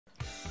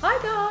Hi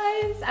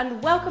guys,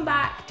 and welcome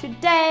back.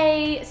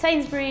 Today,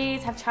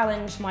 Sainsbury's have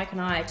challenged Mike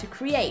and I to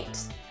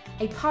create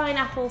a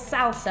pineapple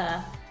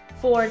salsa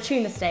for a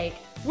tuna steak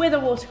with a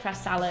watercress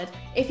salad.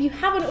 If you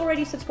haven't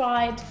already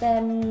subscribed,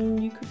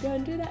 then you could go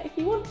and do that if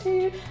you want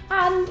to.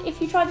 And if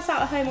you try this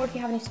out at home or if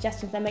you have any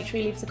suggestions, then make sure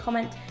you leave us a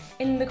comment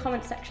in the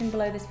comment section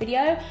below this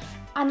video.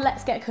 And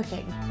let's get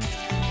cooking.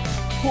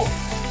 Whoa.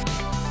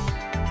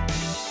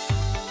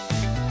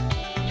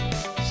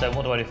 So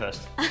what do I do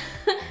first?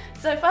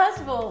 So first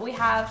of all, we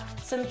have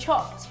some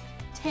chopped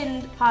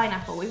tinned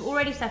pineapple. We've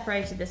already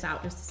separated this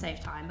out just to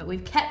save time, but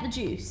we've kept the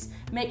juice.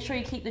 Make sure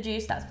you keep the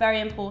juice, that's very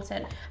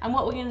important. And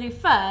what we're gonna do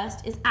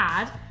first is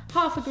add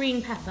half a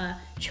green pepper,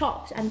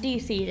 chopped and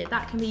deseeded.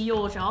 That can be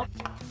your job.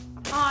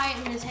 I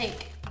am gonna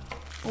take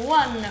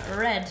one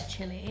red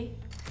chilli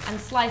and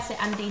slice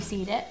it and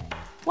deseed it.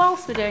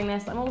 Whilst we're doing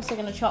this, I'm also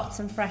gonna chop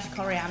some fresh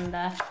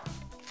coriander.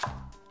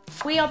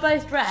 We are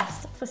both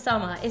dressed for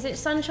summer. Is it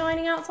sun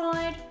shining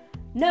outside?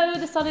 No,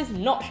 the sun is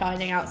not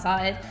shining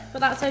outside, but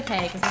that's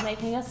okay because we're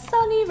making a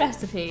sunny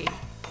recipe.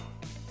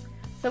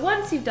 So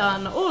once you've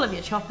done all of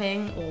your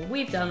chopping, or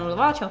we've done all of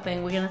our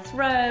chopping, we're gonna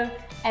throw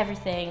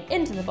everything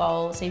into the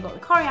bowl. So you've got the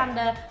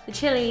coriander, the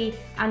chili,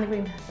 and the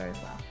green pepper as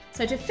well.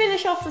 So to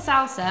finish off the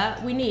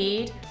salsa, we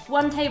need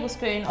 1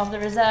 tablespoon of the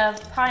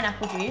reserved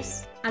pineapple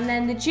juice, and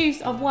then the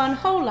juice of 1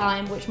 whole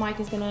lime, which Mike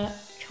is gonna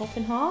chop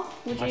in half.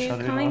 Would you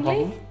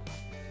kindly?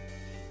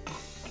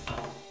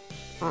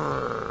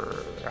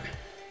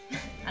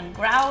 And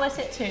growl at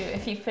it too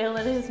if you feel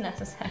it is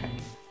necessary.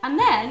 And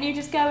then you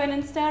just go in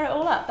and stir it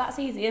all up. That's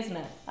easy, isn't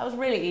it? That was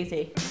really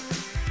easy.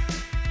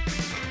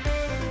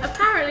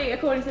 Apparently,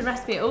 according to the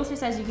recipe, it also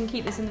says you can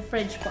keep this in the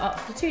fridge for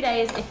up to 2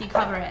 days if you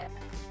cover it.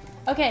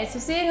 Okay, so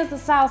seeing as the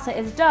salsa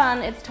is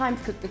done, it's time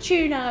to cook the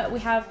tuna. We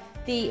have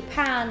the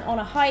pan on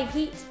a high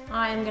heat.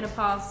 I am gonna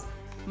pass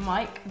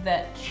Mike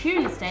the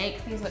tuna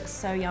steaks. These look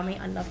so yummy,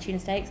 I love tuna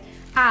steaks.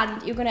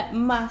 And you're gonna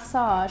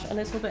massage a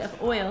little bit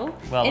of oil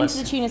into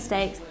the tuna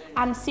steaks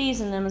and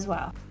season them as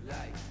well.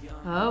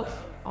 Oh,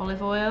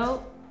 olive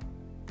oil.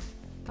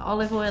 The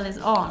olive oil is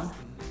on.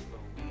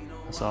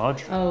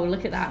 Massage. Oh,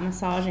 look at that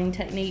massaging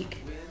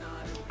technique.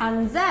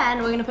 And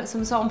then we're gonna put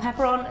some salt and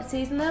pepper on,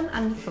 season them,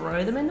 and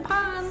throw them in the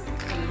pan.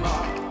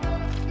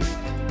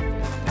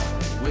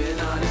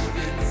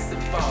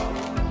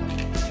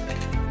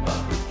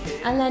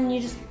 And then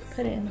you just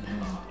put it in the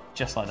pan.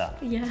 Just like that?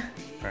 Yeah.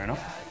 Fair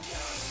enough.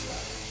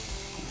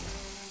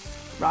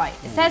 Right,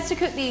 it says to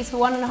cook these for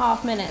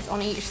 1.5 minutes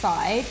on each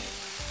side.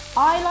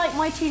 I like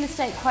my tuna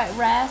steak quite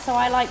rare, so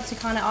I like to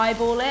kind of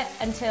eyeball it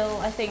until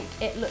I think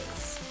it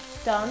looks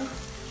done.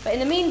 But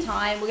in the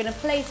meantime, we're gonna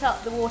plate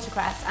up the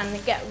watercress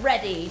and get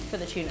ready for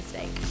the tuna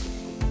steak.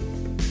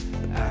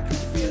 I can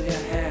feel your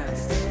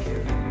hands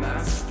in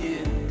my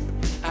skin.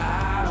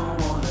 I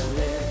don't wanna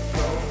let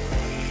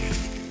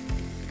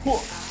go.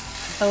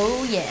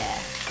 Oh yeah,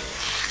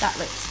 that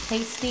looks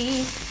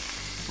tasty.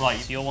 Right,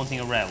 so you're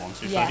wanting a rare one,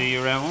 so should Yeah. I do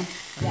your rare one?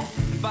 Yeah.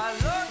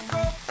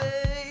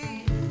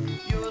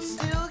 You're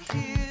still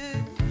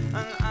here,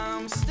 and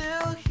I'm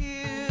still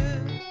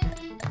here.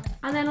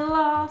 And then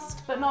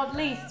last but not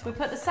least, we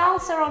put the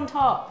salsa on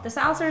top. The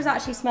salsa is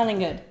actually smelling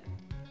good.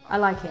 I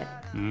like it.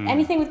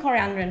 Anything with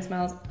coriander in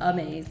smells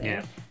amazing.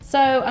 Yeah. So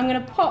I'm gonna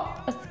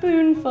pop a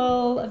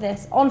spoonful of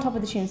this on top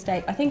of the tuna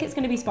steak. I think it's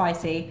gonna be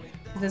spicy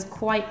because there's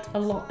quite a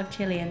lot of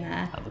chili in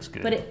there. That looks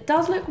good. But it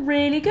does look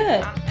really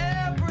good.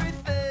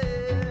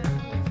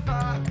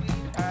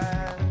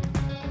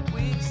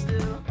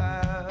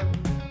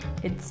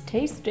 It's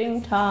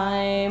tasting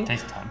time.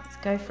 Tasting time. Let's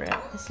go for it.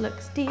 This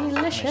looks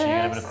delicious. Make sure you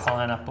get a bit of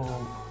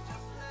pineapple.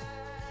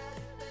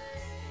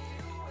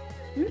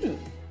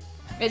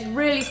 It's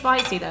really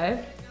spicy though.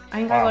 I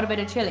think I got a bit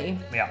of chili.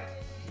 Yeah,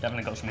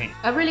 definitely got some heat.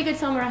 A really good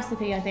summer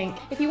recipe, I think.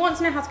 If you want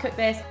to know how to cook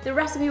this, the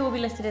recipe will be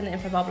listed in the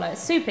info bar below.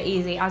 It's super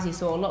easy, as you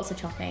saw, lots of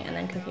chopping and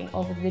then cooking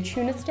of the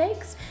tuna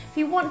steaks. If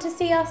you want to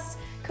see us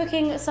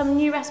cooking some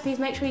new recipes,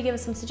 make sure you give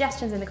us some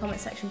suggestions in the comment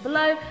section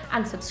below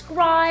and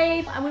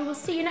subscribe. And we will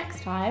see you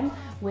next time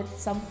with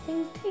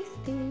something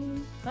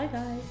tasty. Bye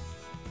guys.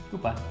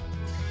 Goodbye.